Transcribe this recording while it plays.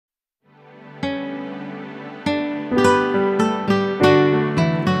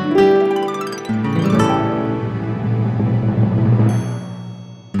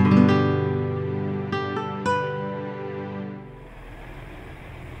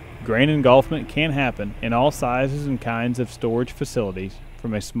Grain engulfment can happen in all sizes and kinds of storage facilities,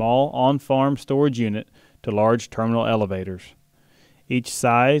 from a small on-farm storage unit to large terminal elevators. Each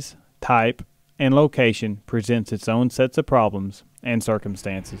size, type, and location presents its own sets of problems and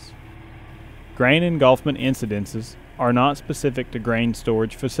circumstances. Grain engulfment incidences are not specific to grain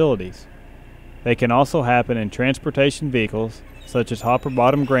storage facilities. They can also happen in transportation vehicles such as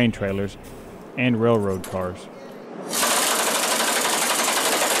hopper-bottom grain trailers and railroad cars.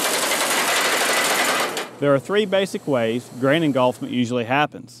 There are three basic ways grain engulfment usually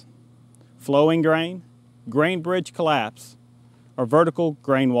happens: flowing grain, grain bridge collapse, or vertical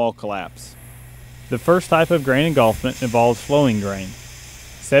grain wall collapse. The first type of grain engulfment involves flowing grain.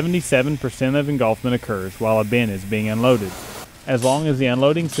 77% of engulfment occurs while a bin is being unloaded. As long as the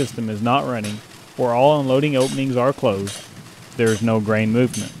unloading system is not running or all unloading openings are closed, there is no grain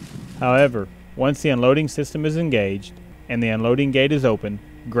movement. However, once the unloading system is engaged and the unloading gate is open,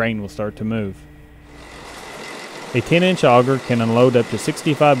 grain will start to move. A 10-inch auger can unload up to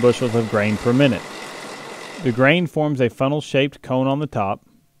 65 bushels of grain per minute. The grain forms a funnel-shaped cone on the top,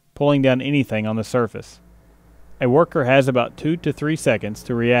 pulling down anything on the surface. A worker has about 2 to 3 seconds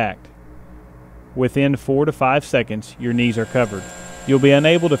to react. Within 4 to 5 seconds, your knees are covered. You'll be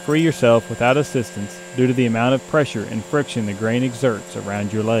unable to free yourself without assistance due to the amount of pressure and friction the grain exerts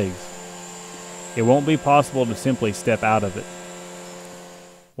around your legs. It won't be possible to simply step out of it.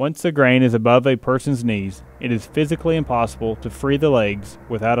 Once the grain is above a person's knees, it is physically impossible to free the legs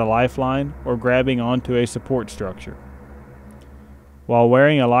without a lifeline or grabbing onto a support structure. While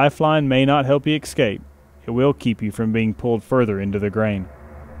wearing a lifeline may not help you escape, it will keep you from being pulled further into the grain.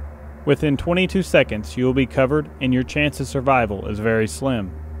 Within 22 seconds, you will be covered and your chance of survival is very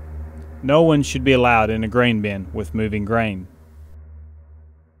slim. No one should be allowed in a grain bin with moving grain.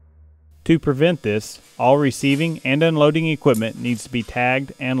 To prevent this, all receiving and unloading equipment needs to be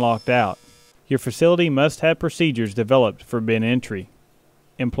tagged and locked out. Your facility must have procedures developed for bin entry.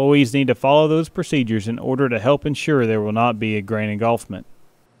 Employees need to follow those procedures in order to help ensure there will not be a grain engulfment.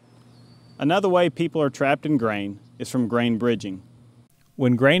 Another way people are trapped in grain is from grain bridging.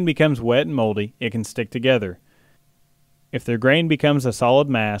 When grain becomes wet and moldy, it can stick together. If the grain becomes a solid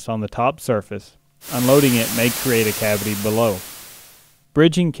mass on the top surface, unloading it may create a cavity below.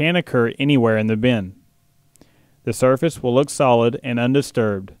 Bridging can occur anywhere in the bin. The surface will look solid and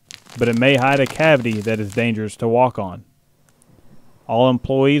undisturbed, but it may hide a cavity that is dangerous to walk on. All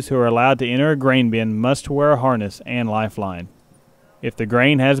employees who are allowed to enter a grain bin must wear a harness and lifeline. If the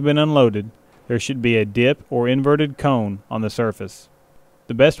grain has been unloaded, there should be a dip or inverted cone on the surface.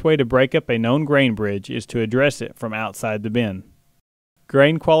 The best way to break up a known grain bridge is to address it from outside the bin.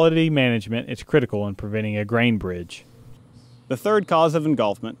 Grain quality management is critical in preventing a grain bridge. The third cause of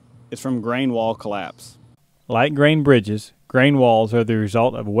engulfment is from grain wall collapse. Like grain bridges, grain walls are the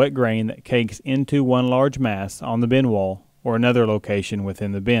result of wet grain that cakes into one large mass on the bin wall or another location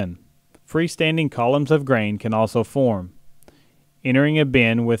within the bin. Freestanding columns of grain can also form. Entering a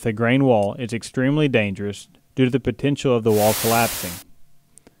bin with a grain wall is extremely dangerous due to the potential of the wall collapsing.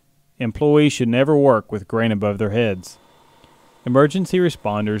 Employees should never work with grain above their heads. Emergency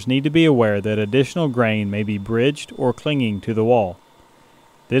responders need to be aware that additional grain may be bridged or clinging to the wall.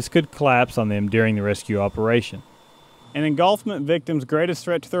 This could collapse on them during the rescue operation. An engulfment victim's greatest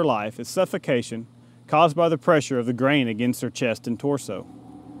threat to their life is suffocation caused by the pressure of the grain against their chest and torso.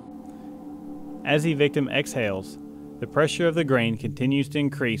 As the victim exhales, the pressure of the grain continues to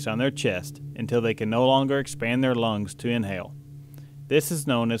increase on their chest until they can no longer expand their lungs to inhale. This is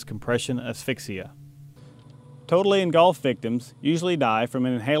known as compression asphyxia. Totally engulfed victims usually die from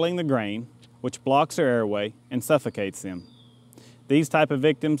inhaling the grain, which blocks their airway and suffocates them. These type of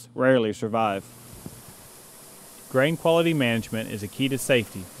victims rarely survive. Grain quality management is a key to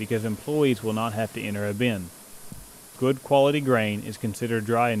safety because employees will not have to enter a bin. Good quality grain is considered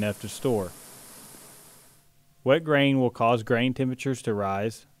dry enough to store. Wet grain will cause grain temperatures to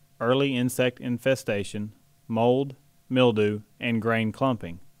rise, early insect infestation, mold, mildew, and grain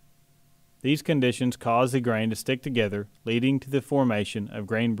clumping. These conditions cause the grain to stick together, leading to the formation of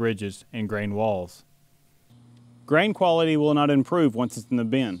grain bridges and grain walls. Grain quality will not improve once it's in the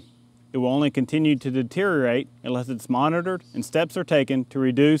bin. It will only continue to deteriorate unless it's monitored and steps are taken to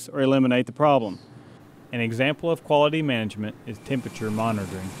reduce or eliminate the problem. An example of quality management is temperature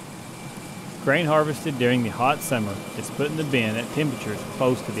monitoring. Grain harvested during the hot summer is put in the bin at temperatures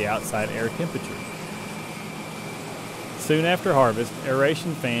close to the outside air temperature. Soon after harvest,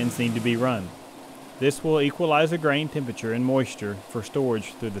 aeration fans need to be run. This will equalize the grain temperature and moisture for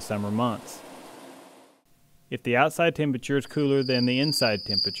storage through the summer months. If the outside temperature is cooler than the inside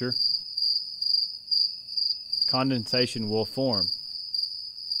temperature, condensation will form.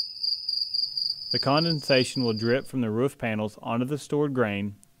 The condensation will drip from the roof panels onto the stored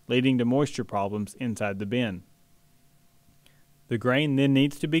grain, leading to moisture problems inside the bin. The grain then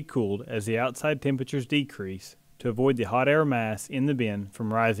needs to be cooled as the outside temperatures decrease to avoid the hot air mass in the bin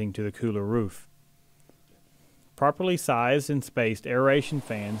from rising to the cooler roof. Properly sized and spaced aeration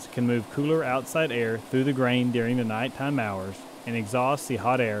fans can move cooler outside air through the grain during the nighttime hours and exhaust the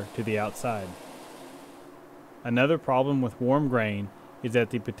hot air to the outside. Another problem with warm grain is that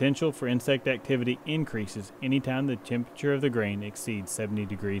the potential for insect activity increases anytime the temperature of the grain exceeds 70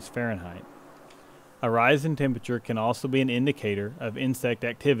 degrees Fahrenheit. A rise in temperature can also be an indicator of insect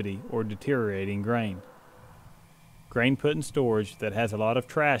activity or deteriorating grain. Grain put in storage that has a lot of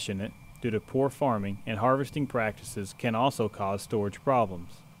trash in it due to poor farming and harvesting practices can also cause storage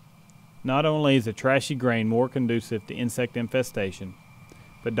problems. Not only is the trashy grain more conducive to insect infestation,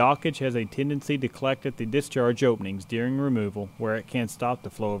 but dockage has a tendency to collect at the discharge openings during removal where it can stop the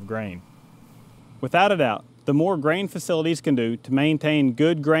flow of grain. Without a doubt, the more grain facilities can do to maintain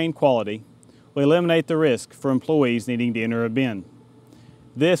good grain quality will eliminate the risk for employees needing to enter a bin.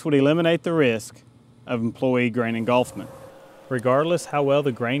 This would eliminate the risk of employee grain engulfment. Regardless how well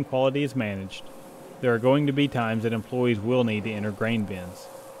the grain quality is managed, there are going to be times that employees will need to enter grain bins.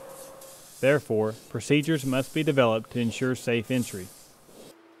 Therefore, procedures must be developed to ensure safe entry.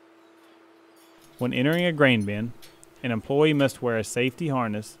 When entering a grain bin, an employee must wear a safety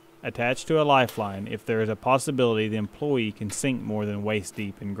harness attached to a lifeline if there is a possibility the employee can sink more than waist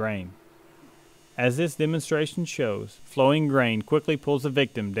deep in grain. As this demonstration shows, flowing grain quickly pulls the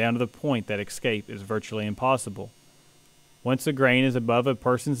victim down to the point that escape is virtually impossible. Once the grain is above a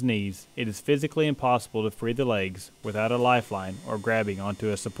person's knees, it is physically impossible to free the legs without a lifeline or grabbing onto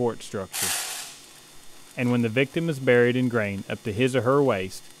a support structure. And when the victim is buried in grain up to his or her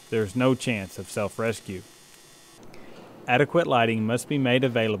waist, there is no chance of self-rescue. Adequate lighting must be made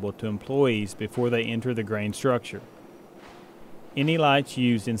available to employees before they enter the grain structure. Any lights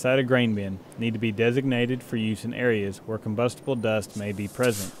used inside a grain bin need to be designated for use in areas where combustible dust may be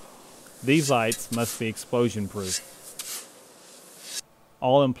present. These lights must be explosion-proof.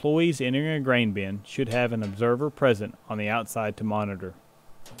 All employees entering a grain bin should have an observer present on the outside to monitor.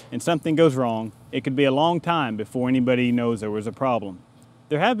 And something goes wrong, it could be a long time before anybody knows there was a problem.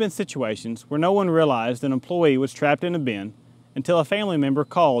 There have been situations where no one realized an employee was trapped in a bin until a family member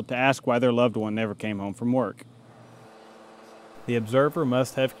called to ask why their loved one never came home from work. The observer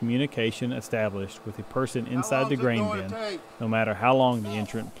must have communication established with the person inside the grain bin, no matter how long the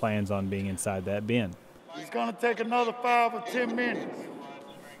entrant plans on being inside that bin. It's going to take another 5 or 10 minutes.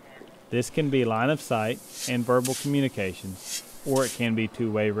 This can be line of sight and verbal communications, or it can be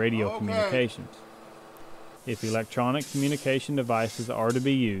two-way radio communications. If electronic communication devices are to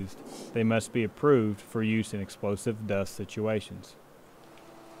be used, they must be approved for use in explosive dust situations.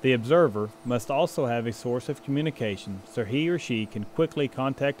 The observer must also have a source of communication so he or she can quickly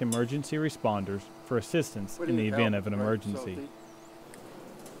contact emergency responders for assistance in the event of an emergency.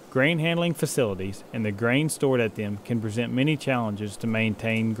 Grain handling facilities and the grain stored at them can present many challenges to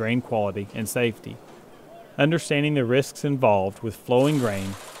maintain grain quality and safety. Understanding the risks involved with flowing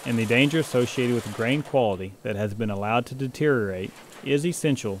grain and the danger associated with grain quality that has been allowed to deteriorate is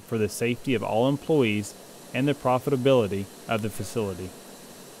essential for the safety of all employees and the profitability of the facility.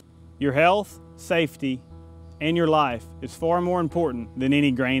 Your health, safety, and your life is far more important than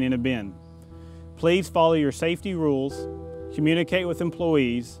any grain in a bin. Please follow your safety rules, communicate with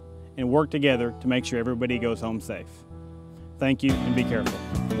employees, and work together to make sure everybody goes home safe. Thank you, and be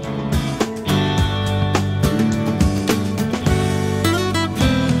careful.